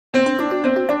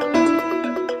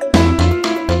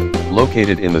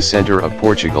Located in the center of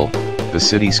Portugal, the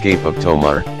cityscape of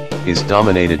Tomar is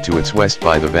dominated to its west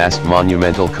by the vast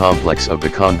monumental complex of the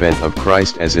Convent of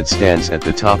Christ as it stands at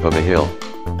the top of a hill.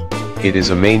 It is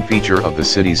a main feature of the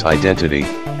city's identity,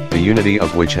 the unity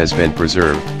of which has been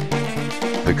preserved.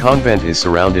 The convent is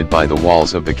surrounded by the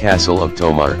walls of the castle of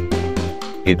Tomar.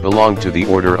 It belonged to the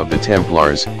order of the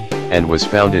Templars, and was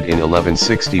founded in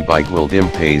 1160 by William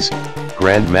Pais,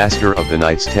 Grand Master of the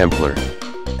Knights Templar.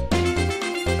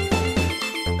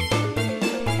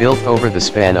 Built over the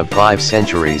span of 5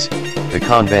 centuries, the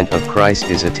Convent of Christ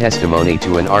is a testimony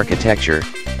to an architecture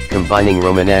combining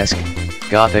Romanesque,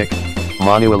 Gothic,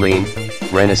 Manueline,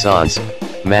 Renaissance,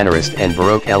 Mannerist and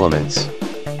Baroque elements.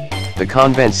 The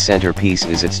convent's centerpiece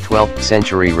is its 12th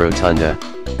century rotunda,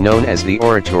 known as the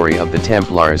Oratory of the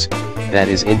Templars, that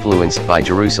is influenced by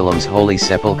Jerusalem's Holy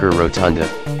Sepulchre Rotunda.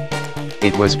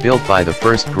 It was built by the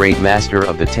first great master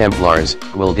of the Templars,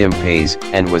 William Pais,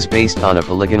 and was based on a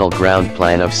polygonal ground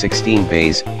plan of 16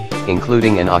 bays,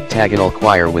 including an octagonal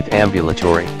choir with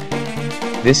ambulatory.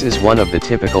 This is one of the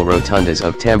typical rotundas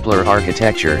of Templar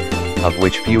architecture, of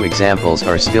which few examples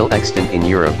are still extant in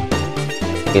Europe.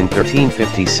 In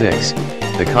 1356,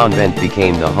 the convent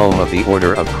became the home of the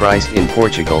Order of Christ in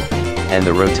Portugal, and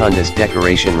the rotunda's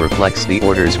decoration reflects the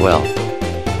order's well.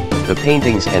 The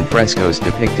paintings and frescoes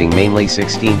depicting mainly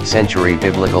 16th century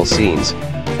biblical scenes,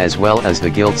 as well as the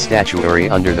gilt statuary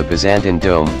under the Byzantine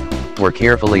dome, were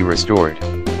carefully restored.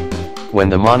 When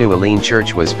the Manueline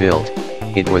church was built,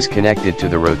 it was connected to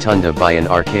the rotunda by an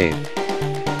arcade.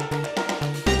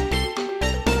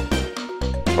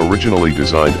 Originally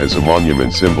designed as a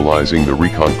monument symbolizing the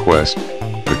Reconquest,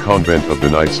 the Convent of the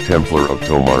Knights Templar of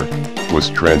Tomar was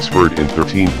transferred in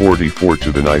 1344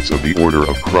 to the Knights of the Order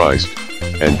of Christ,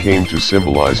 and came to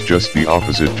symbolize just the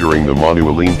opposite during the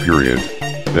Manueline period,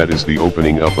 that is the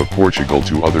opening up of Portugal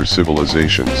to other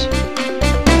civilizations.